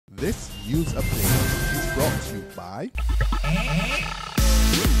This news update is brought to you by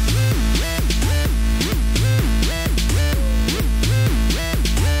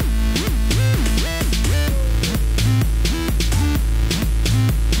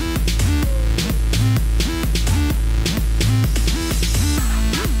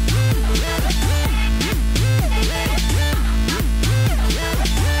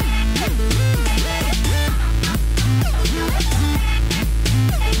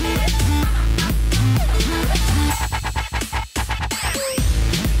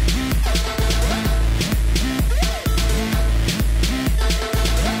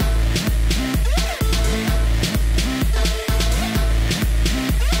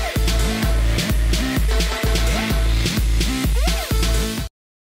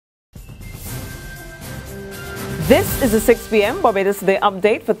This is the 6 p.m. Barbados Today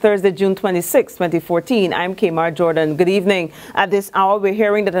update for Thursday, June 26, 2014. I'm Kmar Jordan. Good evening. At this hour, we're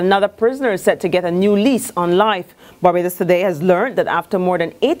hearing that another prisoner is set to get a new lease on life. Barbados Today has learned that after more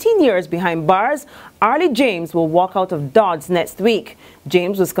than 18 years behind bars, Arley James will walk out of Dodds next week.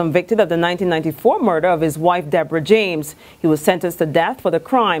 James was convicted of the 1994 murder of his wife, Deborah James. He was sentenced to death for the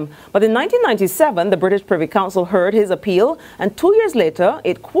crime. But in 1997, the British Privy Council heard his appeal, and 2 years later,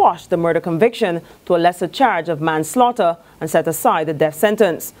 it quashed the murder conviction to a lesser charge of manslaughter and set aside the death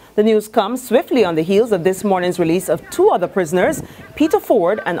sentence. The news comes swiftly on the heels of this morning's release of two other prisoners. Peter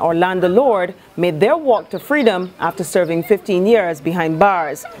Ford and Orlando Lord made their walk to freedom after serving 15 years behind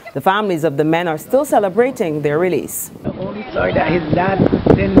bars. The families of the men are still celebrating their release. I'm only sorry that his dad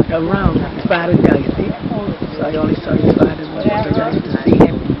didn't around. His father died, you see? So I only saw his father to see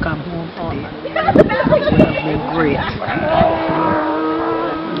him come home today. It would have been great. It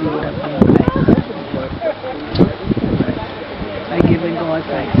would have been great. I give him God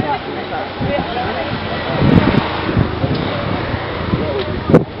thanks.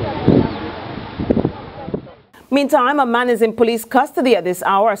 Meantime, a man is in police custody at this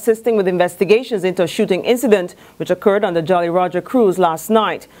hour, assisting with investigations into a shooting incident which occurred on the Jolly Roger cruise last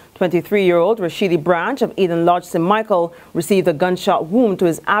night. 23-year-old Rashidi Branch of Eden Lodge, St. Michael, received a gunshot wound to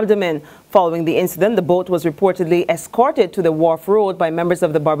his abdomen. Following the incident, the boat was reportedly escorted to the Wharf Road by members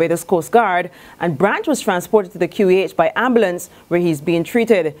of the Barbados Coast Guard, and Branch was transported to the QEH by ambulance, where he's being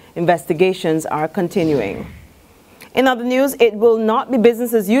treated. Investigations are continuing. In other news, it will not be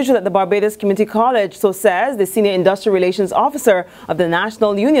business as usual at the Barbados Community College, so says the Senior Industrial Relations Officer of the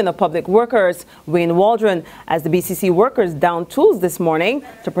National Union of Public Workers, Wayne Waldron, as the BCC workers downed tools this morning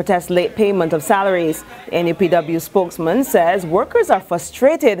to protest late payment of salaries. The NUPW spokesman says workers are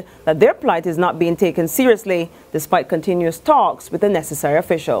frustrated that their plight is not being taken seriously, despite continuous talks with the necessary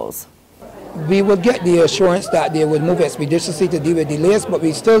officials. We will get the assurance that they will move expeditiously to deal with delays, but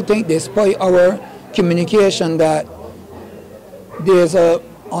we still think, despite our communication, that there's a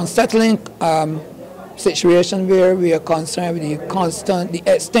unsettling situation where we are concerned with the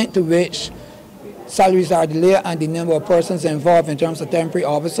extent to which salaries are delayed and the number of persons involved in terms of temporary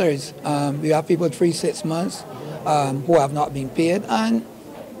officers. We have people 3-6 months who have not been paid, and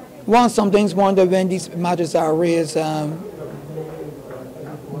some things wonder when these matters are raised,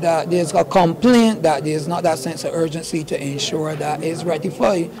 that there's a complaint that there's not that sense of urgency to ensure that it's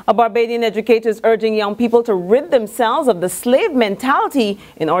rectified. A Barbadian educator is urging young people to rid themselves of the slave mentality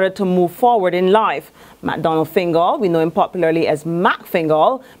in order to move forward in life. MacDonald Fingal, we know him popularly as Mac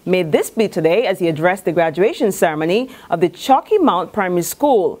Fingal, made this plea today as he addressed the graduation ceremony of the Chalky Mount Primary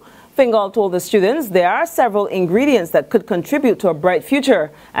School. Fingal told the students there are several ingredients that could contribute to a bright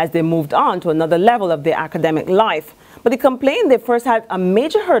future as they moved on to another level of their academic life. But he complained they first had a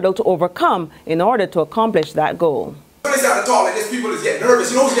major hurdle to overcome in order to accomplish that goal. When they start to talk like this, people just get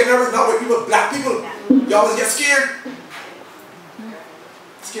nervous. You know who's getting nervous? Not white people, black people. Y'all just get scared.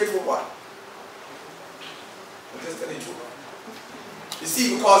 Scared for what? I'm just telling you. You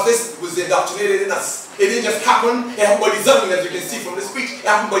see, because this was indoctrinated in us. It didn't just happen. It happened by design, as you can see from the speech. It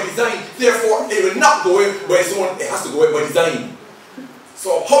happened by design. Therefore, it will not go in by its own. It has to go in by design.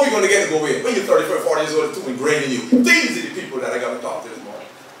 So how are we going to get it to go in? When you're 35, 40 years old, it's too ingrained in you. These are the people that I got to talk to this morning.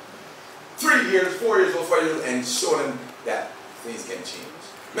 3 years, 4 years old, 5 years old, and show them that things can change.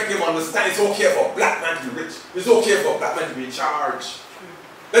 Make them understand it's okay for a black man to be rich. It's okay for a black man to be in charge.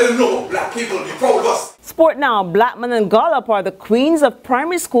 Let them know black people be proud of us. Sport now. Blackman and Gollop are the queens of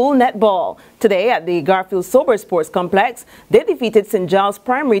primary school netball. Today at the Garfield Sober Sports Complex, they defeated St. Giles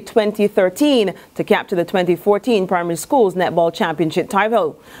Primary 2013 to capture the 2014 Primary Schools Netball Championship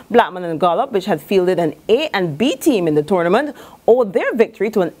title. Blackman and Gollop, which had fielded an A and B team in the tournament, owed their victory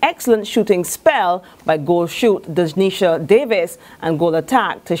to an excellent shooting spell by goal shoot Danisha Davis and goal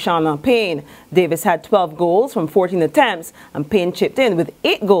attack Tashana Payne. Davis had 12 goals from 14 attempts and Payne chipped in with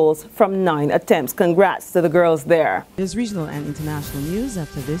 8 goals from 9 attempts. Congrats to the girls there. There's regional and international news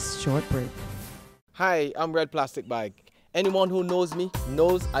after this short break. Hi, I'm Red Plastic Bag. Anyone who knows me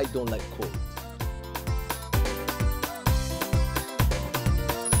knows I don't like cold.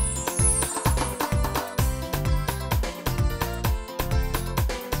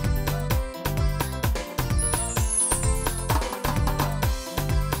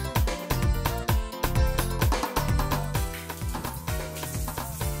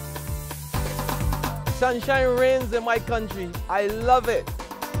 Sunshine reigns in my country. I love it.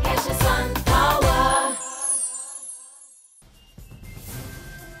 It's your sun power.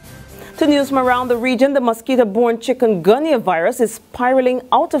 To news from around the region, the mosquito-borne chikungunya virus is spiraling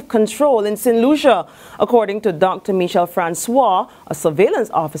out of control in St. Lucia. According to Dr. Michel Francois, a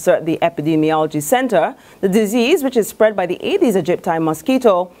surveillance officer at the Epidemiology Center, the disease, which is spread by the Aedes aegypti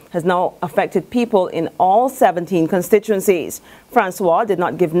mosquito, has now affected people in all 17 constituencies. Francois did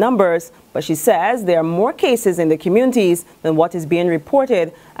not give numbers, but she says there are more cases in the communities than what is being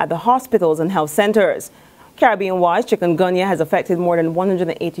reported at the hospitals and health centers. Caribbean-wise, chikungunya has affected more than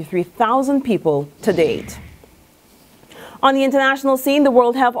 183,000 people to date. On the international scene, the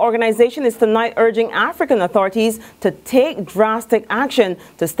World Health Organization is tonight urging African authorities to take drastic action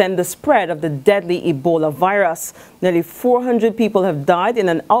to stem the spread of the deadly Ebola virus. Nearly 400 people have died in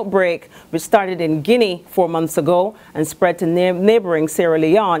an outbreak which started in Guinea 4 months ago and spread to neighboring Sierra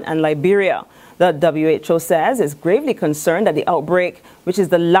Leone and Liberia. The WHO says it's gravely concerned that the outbreak, which is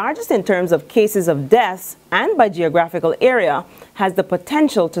the largest in terms of cases of deaths and by geographical area, has the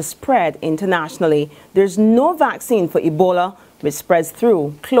potential to spread internationally. There's no vaccine for Ebola, which spreads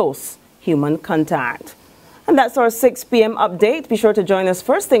through close human contact. And that's our 6 p.m. update. Be sure to join us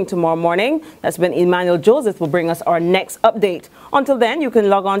first thing tomorrow morning. That's when Emmanuel Joseph will bring us our next update. Until then, you can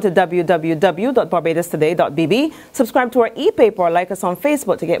log on to www.barbadostoday.bb, subscribe to our e-paper, or like us on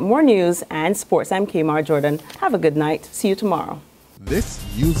Facebook to get more news and sports. I'm Kmar Jordan. Have a good night. See you tomorrow. This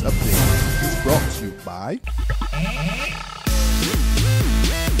news update is brought to you by